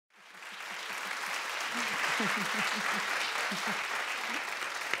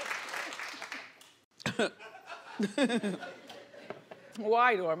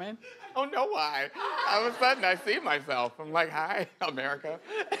Why, Norman? I don't know why. All of a sudden, I see myself. I'm like, hi, America.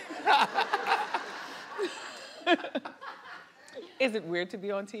 Is it weird to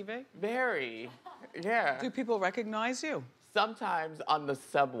be on TV? Very, yeah. Do people recognize you? Sometimes on the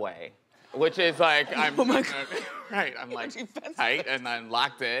subway, which is like, I'm, Oh my God. right, I'm like tight and I'm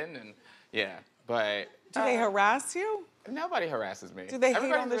locked in and yeah, but. Do they harass you? Nobody harasses me. Do they hate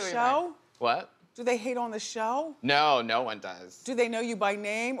Everybody's on the really show? nice. What? Do they hate on the show? No, no one does. Do they know you by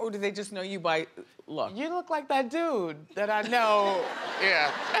name or do they just know you by look? You look like that dude that I know.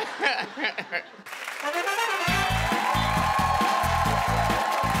 Yeah.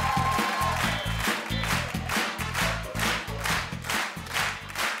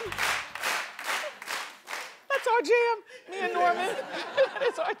 That's our jam. Me and Norman.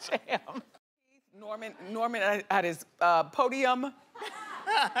 That's our jam. Norman at his podium.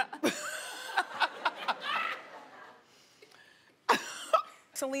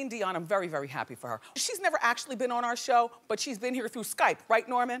 Celine Dion, I'm very, very happy for her. She's never actually been on our show, but she's been here through Skype, right,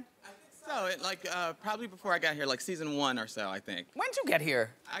 Norman? I think so. Probably before I got here, like season 1 or so, I think. When'd you get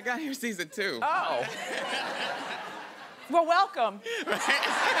here? I got here season 2. Oh. Well, welcome.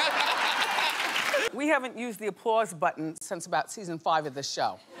 We haven't used the applause button since about season 5 of the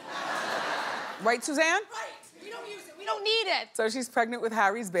show. Right, Suzanne? Right. We don't use it. We don't need it. So she's pregnant with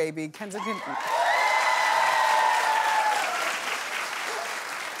Harry's baby, Kensington.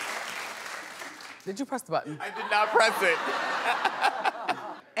 Did you press the button? I did not press it.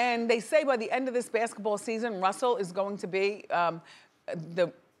 And they say by the end of this basketball season, Russell is going to be Yeah, by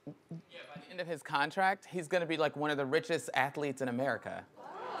the end of his contract, he's gonna be like one of the richest athletes in America.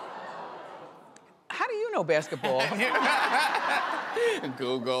 How do you know basketball?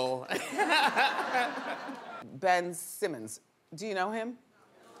 Google. Ben Simmons, do you know him?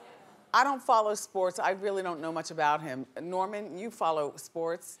 I don't follow sports. I really don't know much about him. Norman, you follow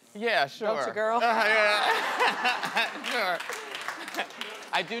sports. Yeah, sure. Don't you, girl? Yeah. Sure.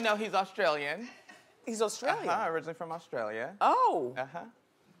 I do know he's Australian. He's Australian? Originally from Australia. Oh.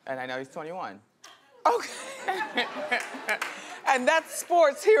 And I know he's 21. Okay. And that's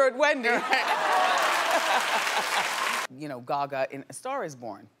sports here at Wendy. You know, Gaga in A Star Is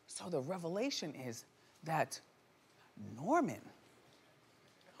Born. So the revelation is that Norman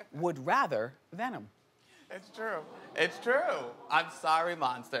would rather Venom. It's true. It's true. I'm sorry,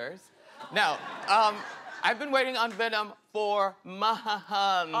 monsters. No, I've been waiting on Venom for months.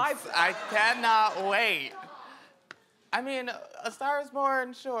 I cannot wait. I mean, A Star Is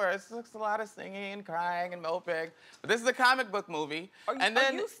Born, sure, it's a lot of singing and crying and moping, but this is a comic book movie. Are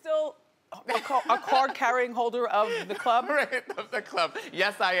you still a card-carrying holder of the club? Right, of the club.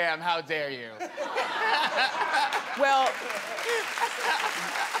 Yes, I am. How dare you? Well,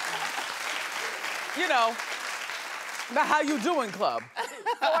 you know, the How You Doing Club.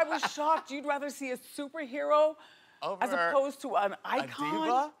 So I was shocked. You'd rather see a superhero as opposed to an icon? A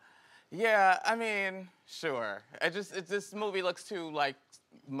diva? Yeah, I mean, sure. This movie looks too, like,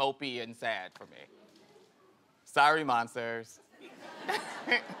 mopey and sad for me. Sorry, monsters.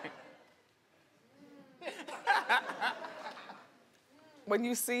 When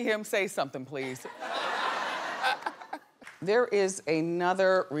you see him, say something, please. There is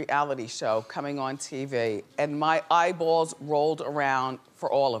another reality show coming on TV, and my eyeballs rolled around for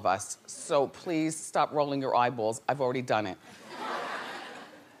all of us. So please stop rolling your eyeballs. I've already done it.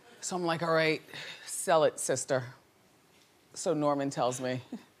 So I'm like, all right, sell it, sister. So Norman tells me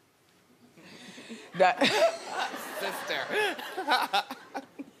that... Sister.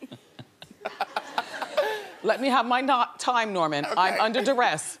 Let me have my time, Norman. Okay. I'm under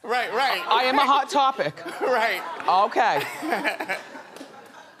duress. Right, right. I am a hot topic. Right. Okay.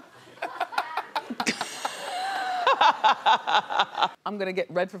 I'm gonna get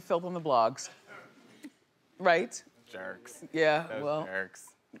read for filth on the blogs. Right? Jerks. Yeah, Those well. jerks.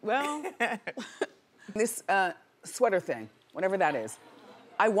 Well, this sweater thing, whatever that is,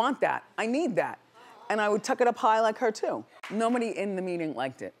 I want that. I need that. And I would tuck it up high like her, too. Nobody in the meeting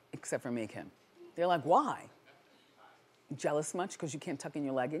liked it, except for me, Kim. They're like, why? Jealous much because you can't tuck in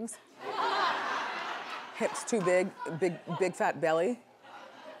your leggings? Hips too big, big fat belly?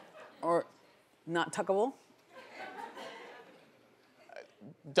 Or not tuckable?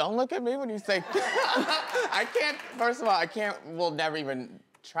 Don't look at me when you say, I can't, first of all, we'll never even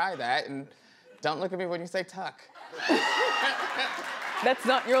try that, and don't look at me when you say tuck. That's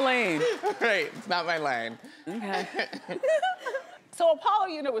not your lane. Right, it's not my lane. Okay. So Apollo,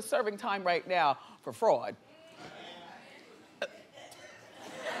 you know, is serving time right now for fraud.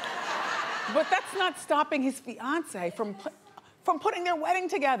 But that's not stopping his fiance from putting their wedding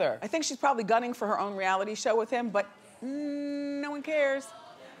together. I think she's probably gunning for her own reality show with him, but no one cares.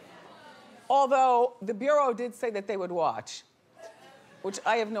 Although the Bureau did say that they would watch, which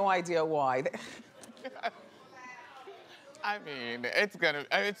I have no idea why. I mean,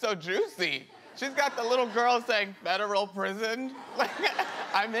 it's so juicy. She's got the little girl saying federal prison. Like,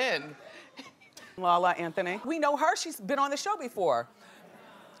 I'm in. Lala Anthony. We know her, she's been on the show before.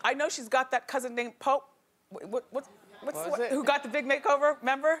 I know she's got that cousin named Pope. Who got the big makeover,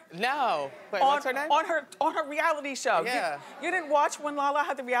 remember? No. Wait, what's her name? On her reality show. Yeah. You didn't watch when Lala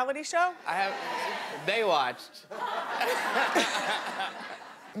had the reality show? They watched.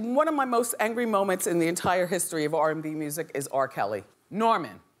 One of my most angry moments in the entire history of R&B music is R. Kelly.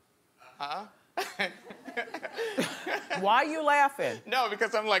 Norman. Huh? Why are you laughing? No,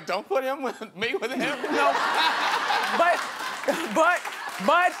 because I'm like, don't put me with him. No. But,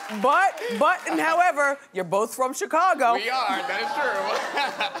 and however, you're both from Chicago. We are, that is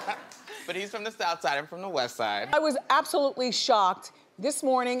true. But he's from the South Side, I'm from the West Side. I was absolutely shocked this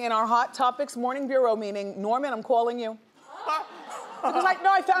morning in our Hot Topics Morning Bureau meeting. Norman, I'm calling you. Because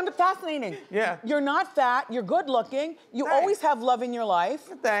I found it fascinating. Yeah. You're not fat, you're good looking, you always have love in your life.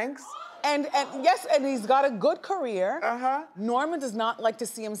 Thanks. And yes, and he's got a good career. Uh-huh. Norman does not like to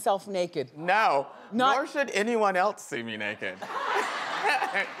see himself naked. No, nor should anyone else see me naked.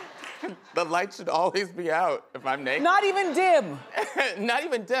 The light should always be out if I'm naked. Not even dim. Not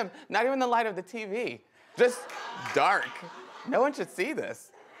even dim, not even the light of the TV. Just dark. No one should see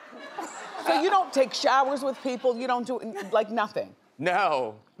this. So you don't take showers with people, you don't do, like, nothing?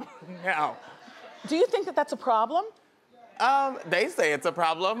 No, no. Do you think that that's a problem? They say it's a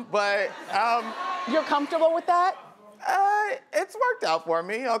problem, but, You're comfortable with that? It's worked out for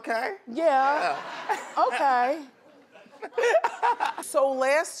me, okay? Yeah. Okay. So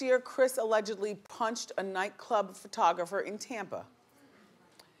last year, Chris allegedly punched a nightclub photographer in Tampa.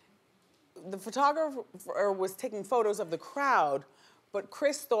 The photographer was taking photos of the crowd, but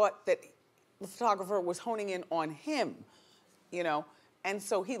Chris thought that the photographer was honing in on him, you know? And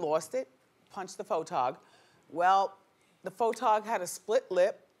so he lost it, punched the photog. Well, the photog had a split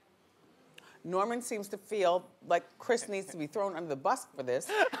lip. Norman seems to feel like Chris needs to be thrown under the bus for this.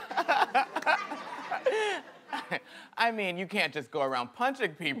 I mean, you can't just go around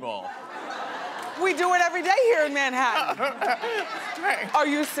punching people. We do it every day here in Manhattan. Are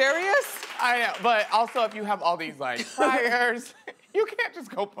you serious? I know, but also if you have all these, like, fires, you can't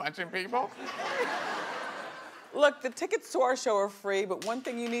just go punching people. Look, the tickets to our show are free, but one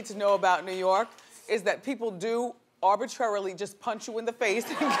thing you need to know about New York is that people do arbitrarily just punch you in the face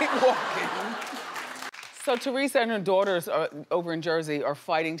and keep walking. So Teresa and her daughters over in Jersey are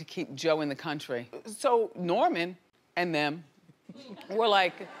fighting to keep Joe in the country. So Norman and them were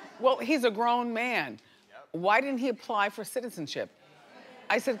like, well, he's a grown man. Why didn't he apply for citizenship?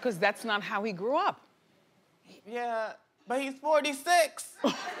 I said, because that's not how he grew up. Yeah, but he's 46.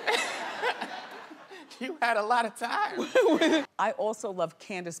 You had a lot of time. I also love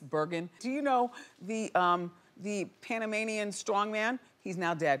Candace Bergen. Do you know the Panamanian strongman? He's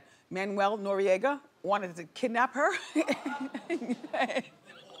now dead. Manuel Noriega wanted to kidnap her.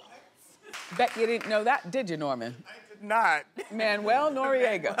 Bet you didn't know that, did you, Norman? I did not. Manuel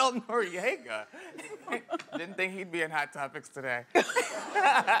Noriega. Manuel Noriega. Didn't think he'd be in Hot Topics today.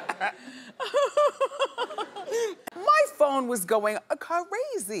 My phone was going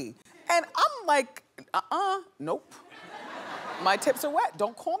crazy. And I'm like, nope. My tips are wet.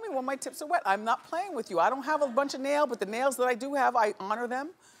 Don't call me when my tips are wet. I'm not playing with you. I don't have a bunch of nails, but the nails that I do have, I honor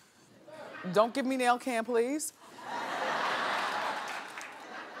them. Don't give me nail cam, please.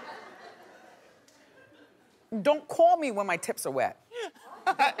 Don't call me when my tips are wet.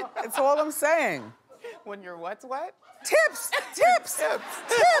 That's all I'm saying. When your what's wet? Tips, tips,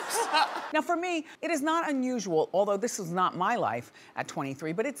 tips. Now for me, it is not unusual, although this is not my life at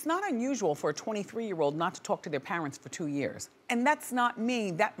 23, but it's not unusual for a 23-year-old not to talk to their parents for 2 years. And that's not me,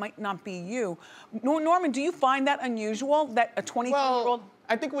 that might not be you. Norman, do you find that unusual, that a 23-year-old? Well,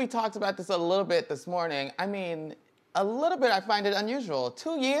 I think we talked about this a little bit this morning. I mean, a little bit I find it unusual.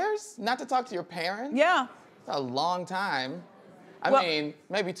 2 years not to talk to your parents? Yeah. It's a long time. I mean,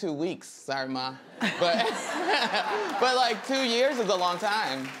 maybe 2 weeks, sorry, Ma. But, but like 2 years is a long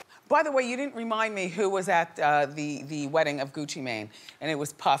time. By the way, you didn't remind me who was at the wedding of Gucci Mane. And it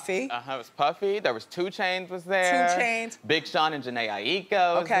was Puffy. It was Puffy. There was 2 Chainz was there. 2 Chainz. Big Sean and Jhené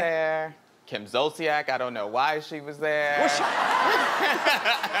Aiko was there. Kim Zolciak, I don't know why she was there.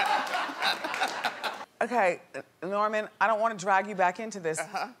 Okay, Norman, I don't want to drag you back into this,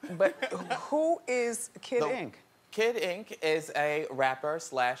 but who is Kid Ink? Kid Ink is a rapper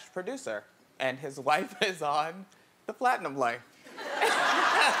slash producer. and his wife is on the Platinum Life.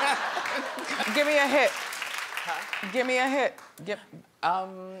 Give me a hit. Huh? Give me a hit.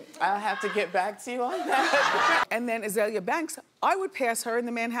 I'll have to get back to you on that. And then Azalea Banks, I would pass her in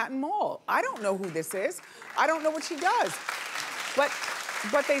the Manhattan Mall. I don't know who this is. I don't know what she does. But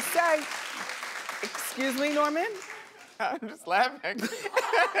they say, excuse me, Norman? I'm just laughing.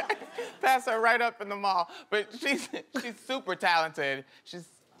 Pass her right up in the mall. But she's super talented. She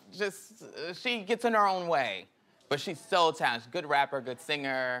gets in her own way. But she's so talented. Good rapper, good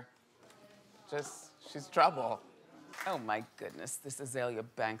singer. She's trouble. Oh my goodness, this Azalea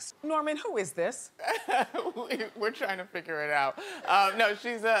Banks. Norman, who is this? We're trying to figure it out. No,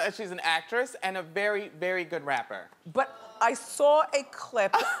 she's an actress and a very, very good rapper. But I saw a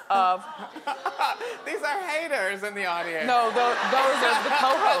clip of... These are haters in the audience. No, those are the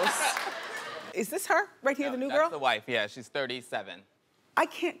co-hosts. Is this her right here, No, the new that's girl? the wife, yeah, she's 37. I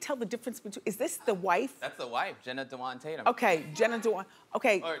can't tell the difference between, is this the wife? That's the wife, Jenna Dewan Tatum. Okay, Jenna Dewan,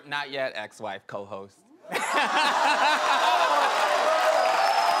 okay. Or not yet ex-wife, co-host.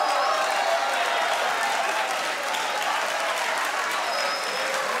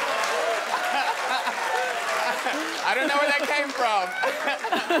 I don't know where that came from.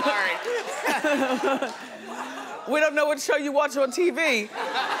 Sorry. We don't know what show you watch on TV,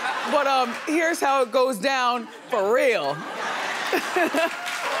 but here's how it goes down for real.